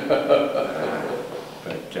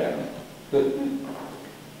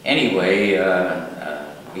 Anyway,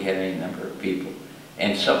 we had a number of people,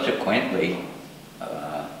 and subsequently,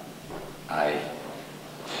 I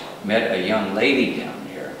met a young lady down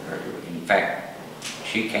there. In fact,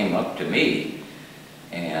 she came up to me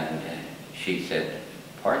and she said,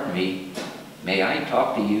 "Pardon me, may I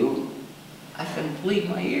talk to you?" I couldn't believe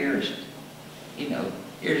my ears. You know,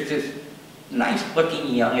 here's this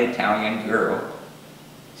nice-looking young Italian girl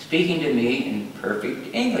speaking to me in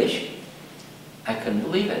perfect English. I couldn't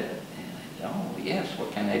believe it. And I said, oh, yes,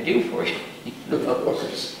 what can I do for you? Of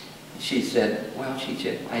course. She said, well, she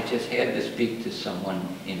said, I just had to speak to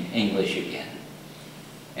someone in English again.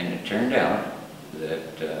 And it turned out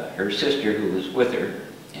that her sister, who was with her,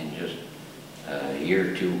 and just a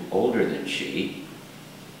year or two older than she,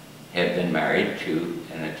 had been married to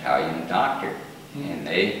an Italian doctor. And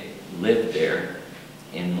they lived there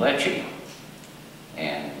in Lecce.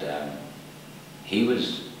 And he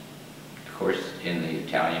was, of course, in the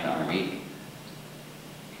Italian army,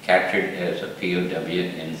 captured as a POW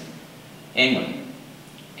in England.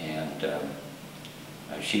 And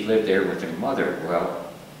she lived there with her mother. Well,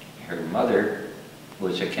 her mother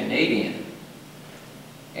was a Canadian.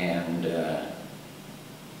 And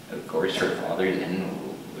of course, her father then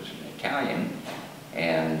was an Italian.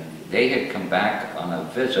 And they had come back on a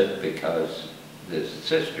visit because this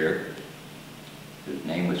sister, whose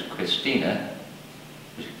name was Christina,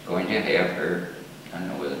 was going to have her, I don't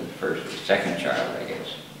know whether the first or second child, I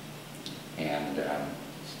guess. And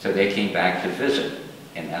so they came back to visit,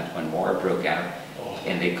 and that's when war broke out,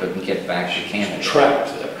 and they couldn't get back to Canada.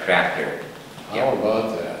 Trapped there. Trapped there. How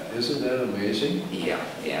about that? Isn't that amazing? Yeah,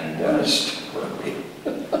 and What a story.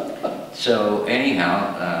 so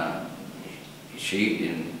anyhow, she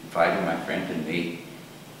invited my friend and me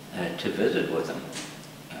to visit with them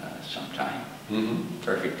sometime.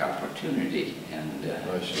 Perfect opportunity, and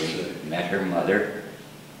we met her mother,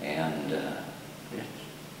 and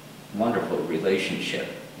wonderful relationship.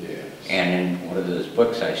 Yes. And in one of those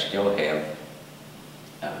books, I still have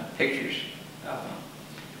pictures of them.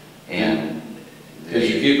 And did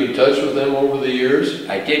you keep in touch with them over the years?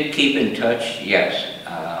 I did keep in touch, yes,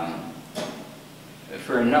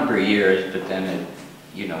 for a number of years, but then it,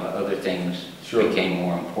 you know, other things became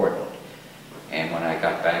more important. And when I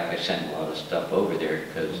got back, I sent a lot of stuff over there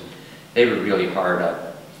because they were really hard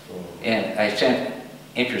up. And I sent,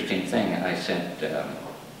 interesting thing, I sent,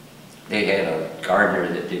 they had a gardener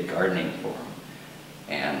that did gardening for them.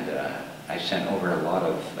 And I sent over a lot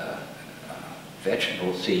of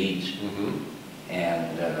vegetable seeds.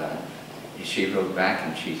 And she wrote back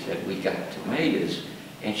and she said, we got tomatoes.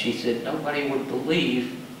 And she said, nobody would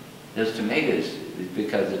believe those tomatoes,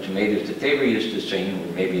 because the tomatoes that they were used to seeing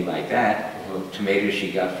were maybe like that. Tomatoes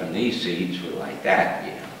she got from these seeds were like that,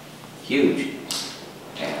 you know, huge,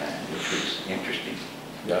 and which was interesting.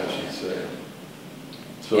 Yeah, I should say.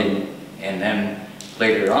 So, and then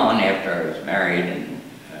later on, after I was married, and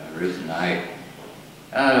Ruth and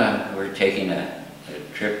I were taking a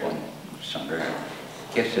trip one summer.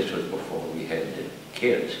 I guess this was before we had the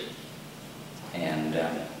kids, and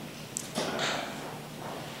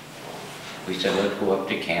we said, let's go up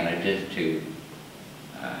to Canada to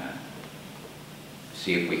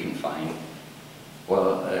see if we can find.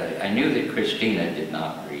 Well, I knew that Christina did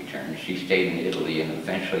not return. She stayed in Italy, and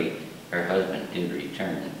eventually her husband did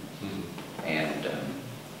return. And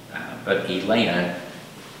but Elena,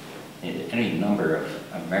 any number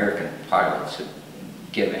of American pilots would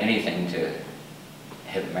give anything to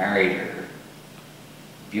have married her.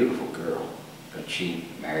 Beautiful girl, but she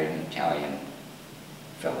married an Italian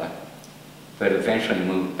fella. But eventually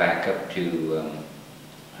moved back up to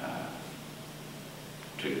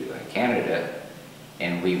Canada,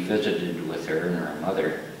 and we visited with her and her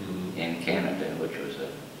mother in Canada, which was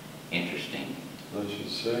an interesting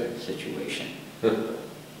situation.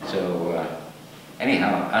 So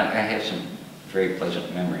anyhow, I have some very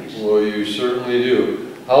pleasant memories. Well, you certainly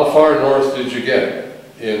do. How far north did you get?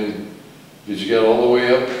 Did you get all the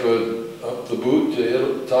way up the boot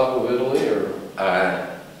to top of Italy, or?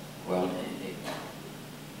 Well,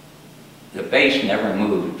 the base never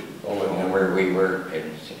moved from where we were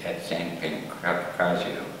at San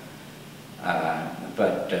Pancrazio.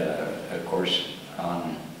 But of course,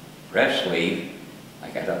 on rest leave, I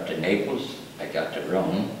got up to Naples, I got to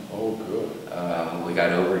Rome. Oh, good. We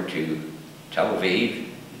got over to Tel Aviv,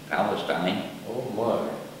 Palestine. Oh, my.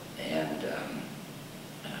 And,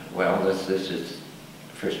 well, this is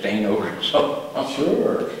for staying over so long.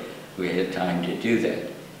 Sure. We had time to do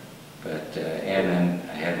that. But, and then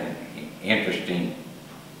I had an interesting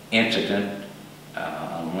incident.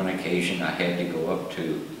 On one occasion, I had to go up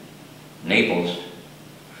to Naples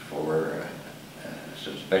for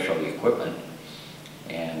some special equipment.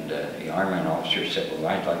 And the airman officer said, well,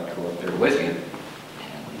 I'd like to go up there with you.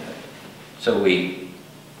 And so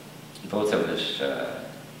both of us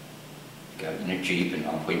got in a Jeep and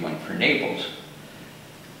off we went for Naples.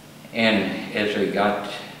 And as we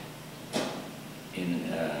got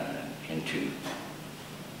into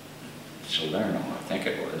Salerno, I think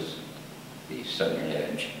it was, the southern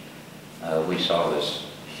edge, we saw this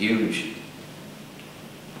huge,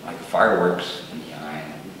 like fireworks in the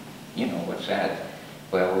eye. You know, what's that?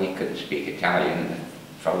 Well, we couldn't speak Italian, the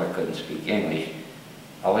fellow couldn't speak English.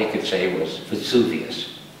 All he could say was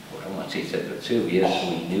Vesuvius. Well, once he said Vesuvius,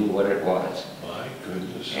 we knew what it was. My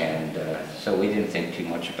goodness. And so we didn't think too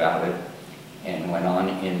much about it, and went on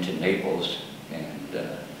into Naples,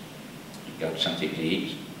 and got something to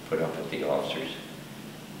eat, put up at the officers'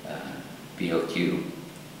 BOQ,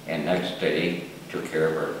 and next day took care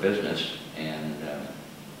of our business. And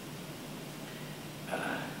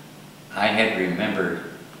I had remembered,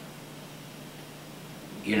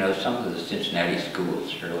 you know, some of the Cincinnati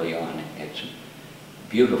schools early on had some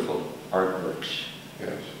beautiful artworks.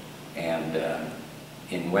 Yes. And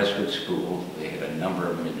in Westwood School, they had a number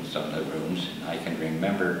of them in some of the rooms, and I can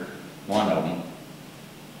remember one of them,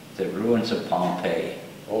 the ruins of Pompeii.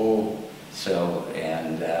 Oh. So,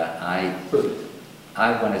 and I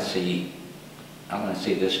want to see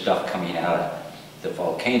this stuff coming out of the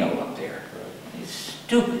volcano up there. Right. It's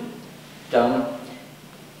stupid, dumb.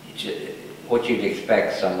 What you'd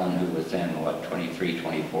expect someone who was then, what, 23,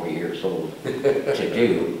 24 years old to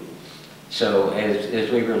do. So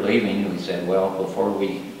as we were leaving, we said, well, before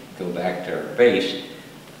we go back to our base,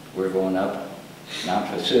 we're going up Mount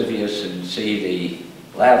Vesuvius and see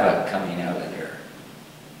the lava coming out of there.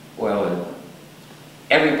 Well,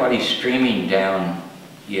 everybody's streaming down,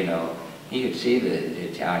 you know. You could see the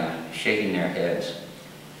Italians shaking their heads.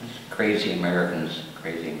 Crazy Americans,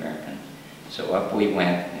 crazy Americans. So up we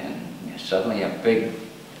went, and suddenly a big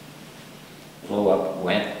blow up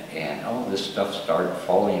went, and all this stuff started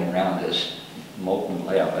falling around this molten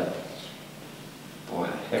lava. Boy,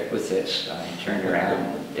 heck with this. I turned around,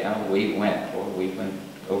 and down we went. Boy, we went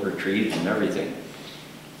over trees and everything.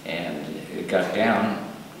 And it got down,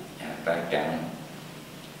 back down,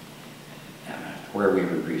 where we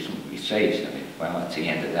were reasonably safe. I mean, well, at the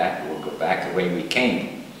end of that, we'll go back the way we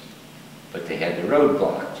came. But they had the road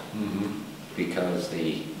blocked, because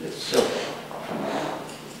the silt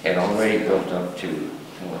had already built up to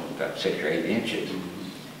about 6 or 8 inches,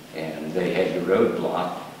 and they had the road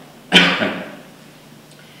blocked.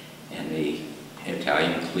 And the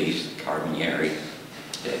Italian police, the Carabinieri,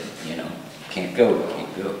 said, you know, can't go,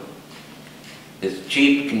 can't go. This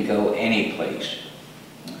Jeep can go any place.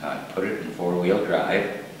 I put it in 4-wheel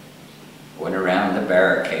drive, went around the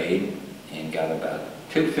barricade, and got about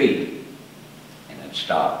 2 feet, and it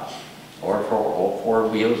stopped. All 4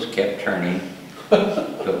 wheels kept turning,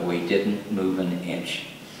 but we didn't move an inch.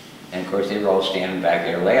 And of course, they were all standing back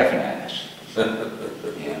there laughing at us.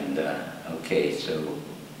 And okay, so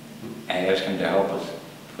I asked him to help us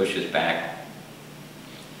push us back.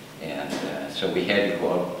 And so we had to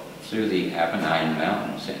go up through the Apennine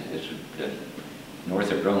Mountains, and this was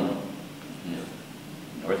north of Rome.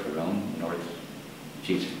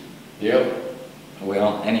 Jesus. Yep.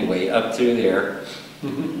 Well, anyway, up through there,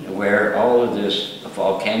 where all of this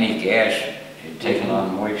volcanic ash had taken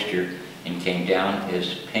on moisture and came down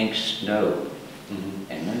as pink snow.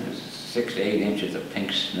 And there was 6 to 8 inches of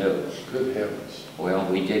pink snow. Good heavens. Well,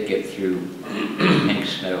 we did get through pink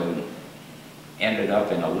snow and ended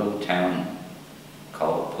up in a little town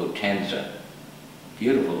called Potenza.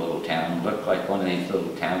 Beautiful little town, looked like one of these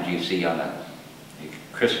little towns you see on a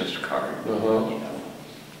Christmas card, you know.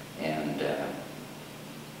 And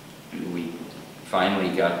we finally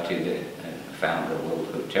got to found a little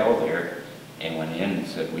hotel there, and went in and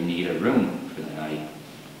said, we need a room for the night.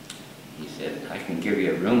 He said, I can give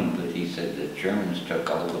you a room, but he said the Germans took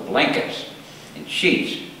all the blankets and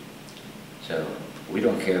sheets. So we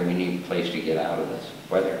don't care, we need a place to get out of this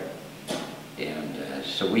weather. And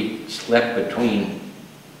so we slept between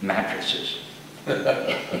mattresses.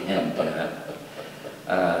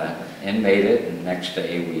 And made it, and the next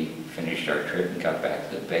day we finished our trip and got back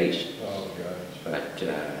to the base. Oh, gosh. But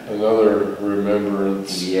another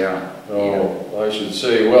remembrance. Yeah. Oh, yeah. I should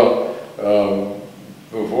say, well,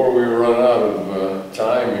 before we run out of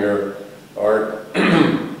time here, Art,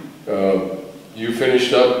 you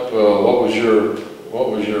finished up. What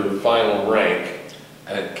was your final rank?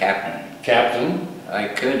 Captain. Captain. I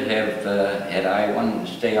could have, had I wanted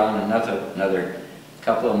to stay on another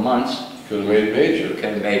couple of months. Could have made major. Could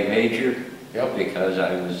have made major. Yep. Because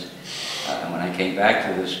I was, when I came back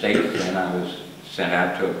to the States, then I was sent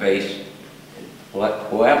out to a base at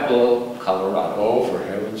Pueblo, Colorado. Oh, for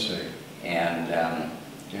heaven's sake. And,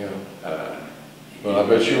 yeah. Well, I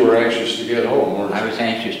bet you were anxious to get home, weren't you? I was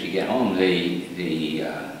anxious to get home.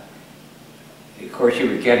 Of course, you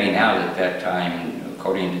were getting out at that time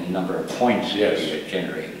according to the number of points that you had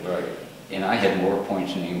generated. Right. And I had more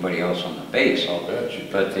points than anybody else on the base. I'll bet you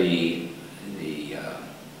did. But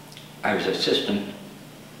I was assistant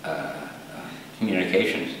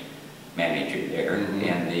communications manager there,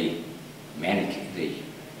 and the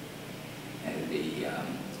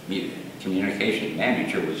communications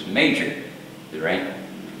manager was major. The rank,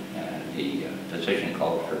 the position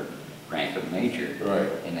called for rank of major. Right.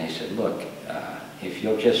 And they said, look, if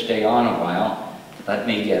you'll just stay on a while, let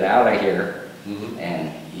me get out of here,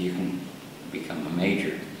 and you can become a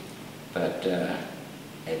major. But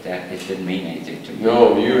at that, it didn't mean anything to me.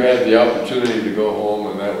 No, you had the opportunity to go home,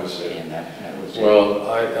 and that was it. And that was it. Well,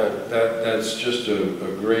 that's just a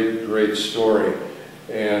great, great story,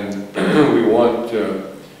 and we want to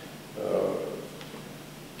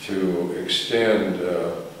extend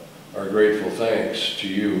our grateful thanks to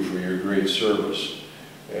you for your great service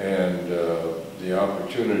and the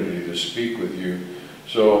opportunity to speak with you.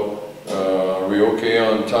 So, are we okay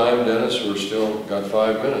on time, Dennis? We're still got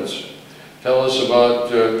 5 minutes. Tell us about,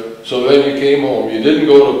 so then you came home. You didn't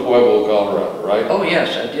go to Pueblo, Colorado, right? Oh,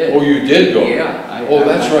 yes, I did. Oh, you did go? Yeah. Oh,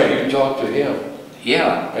 that's right, you talked to him.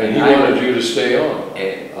 Yeah. And he wanted you to stay on.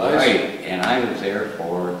 Right, and I was there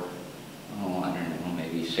for, oh, I don't know,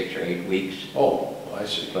 maybe 6 or 8 weeks. Oh, I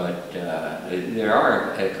see. But there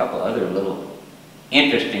are a couple other little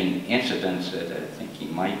interesting incidents that I think you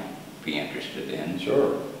might be interested in.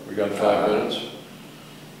 Sure, we got 5 minutes.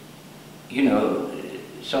 You know,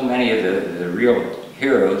 so many of the real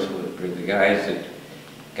heroes were the guys that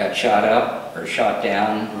got shot up or shot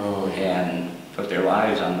down and put their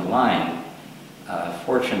lives on the line.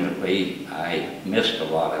 Fortunately, I missed a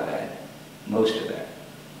lot of that, most of that.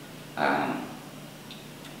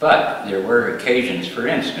 But there were occasions, for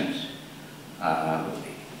instance,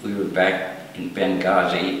 we were back in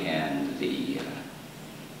Benghazi, and the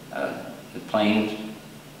planes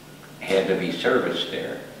had to be serviced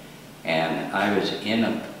there. And I was in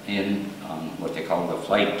on what they call the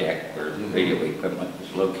flight deck, where the radio equipment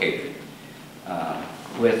was located,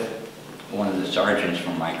 with one of the sergeants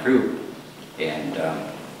from my group, and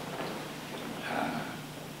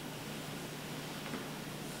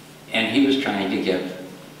he was trying to get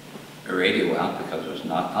a radio out because it was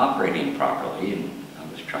not operating properly, and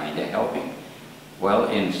I was trying to help him. Well,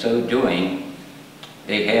 in so doing,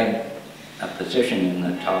 they had a position in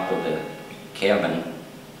the top of the cabin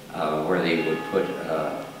where they would put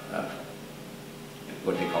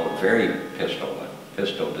what they call a very pistol, a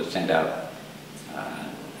pistol to send out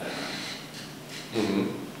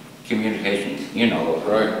communication, you know.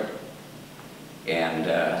 Right. And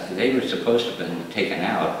they were supposed to have been taken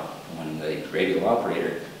out when the radio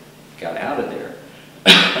operator got out of there.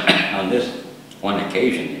 On this one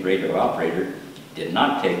occasion, the radio operator did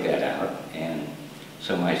not take that out, and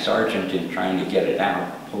so my sergeant, in trying to get it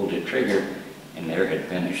out, pulled the trigger, and there had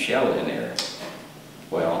been a shell in there.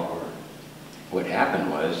 Well, what happened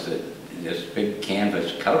was that this big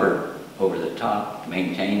canvas cover over the top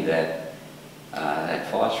maintained that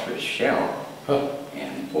phosphorus shell.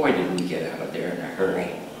 And boy, did we get out of there in a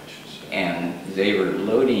hurry. And they were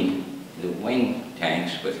loading the wing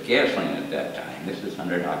tanks with gasoline at that time. This is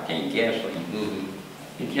 100-octane gasoline.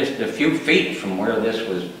 Just a few feet from where this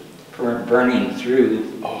was burning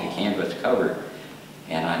through the canvas cover.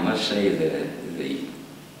 And I must say that the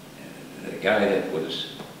guy that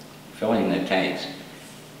was filling the tanks,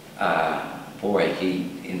 boy, he,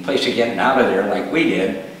 in place of getting out of there like we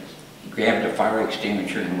did, he grabbed a fire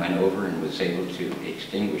extinguisher and went over and was able to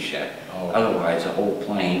extinguish that. Otherwise, the whole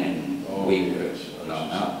plane and we would have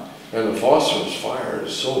gone up. And the phosphorus fire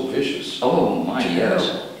is so vicious. Oh my, Terrible.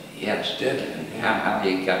 yes. Yes. Deadly. How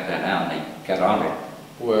he got that out, and he got on it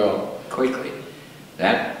quickly.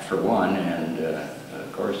 That for one, and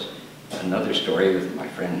of course, another story with my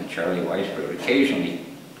friend Charlie Weisbrod. Occasionally,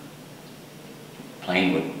 the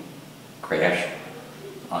plane would crash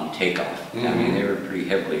on takeoff. I mean, they were pretty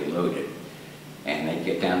heavily loaded. And they'd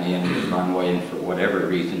get down the end of the runway, and for whatever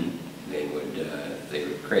reason, they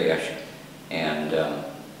would crash. And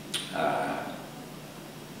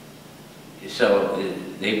so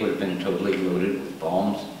they would have been totally loaded with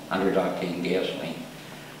bombs, 100-octane gasoline.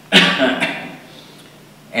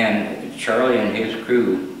 And Charlie and his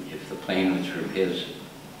crew, if the plane was from his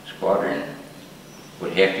squadron,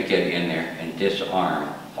 would have to get in there and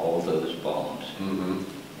disarm all those bombs.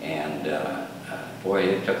 And boy,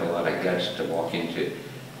 it took a lot of guts to walk into,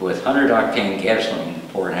 with 100-octane gasoline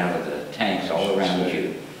pouring out of the tanks all around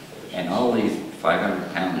you, and all these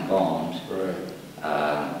 500-pound bombs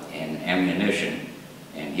and ammunition,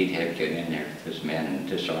 and he'd have to get in there with his men and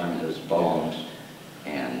disarm those bombs,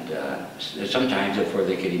 and sometimes before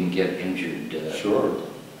they could even get injured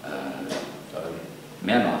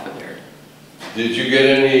men off of there. Did you get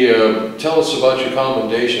any, tell us about your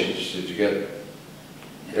commendations, did you get?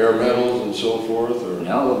 Air medals and so forth, or?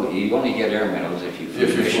 No, you only get air medals if you flew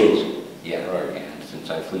If you missions. flew. Yeah, Right. and since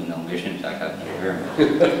I flew no missions, I got no air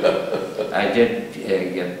medals. I did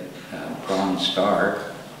get Bronze Star.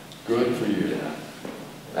 Good for you.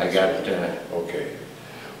 I got, Okay.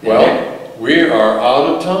 Well, we are out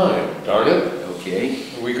of time, darn it. okay.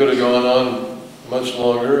 We could have gone on much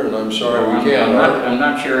longer, and I'm sorry Well, we can't. I'm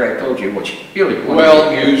not sure I told you what you really wanted to Well,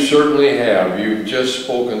 hear. you certainly have. You've just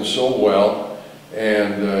spoken so well,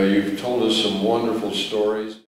 and you've told us some wonderful stories.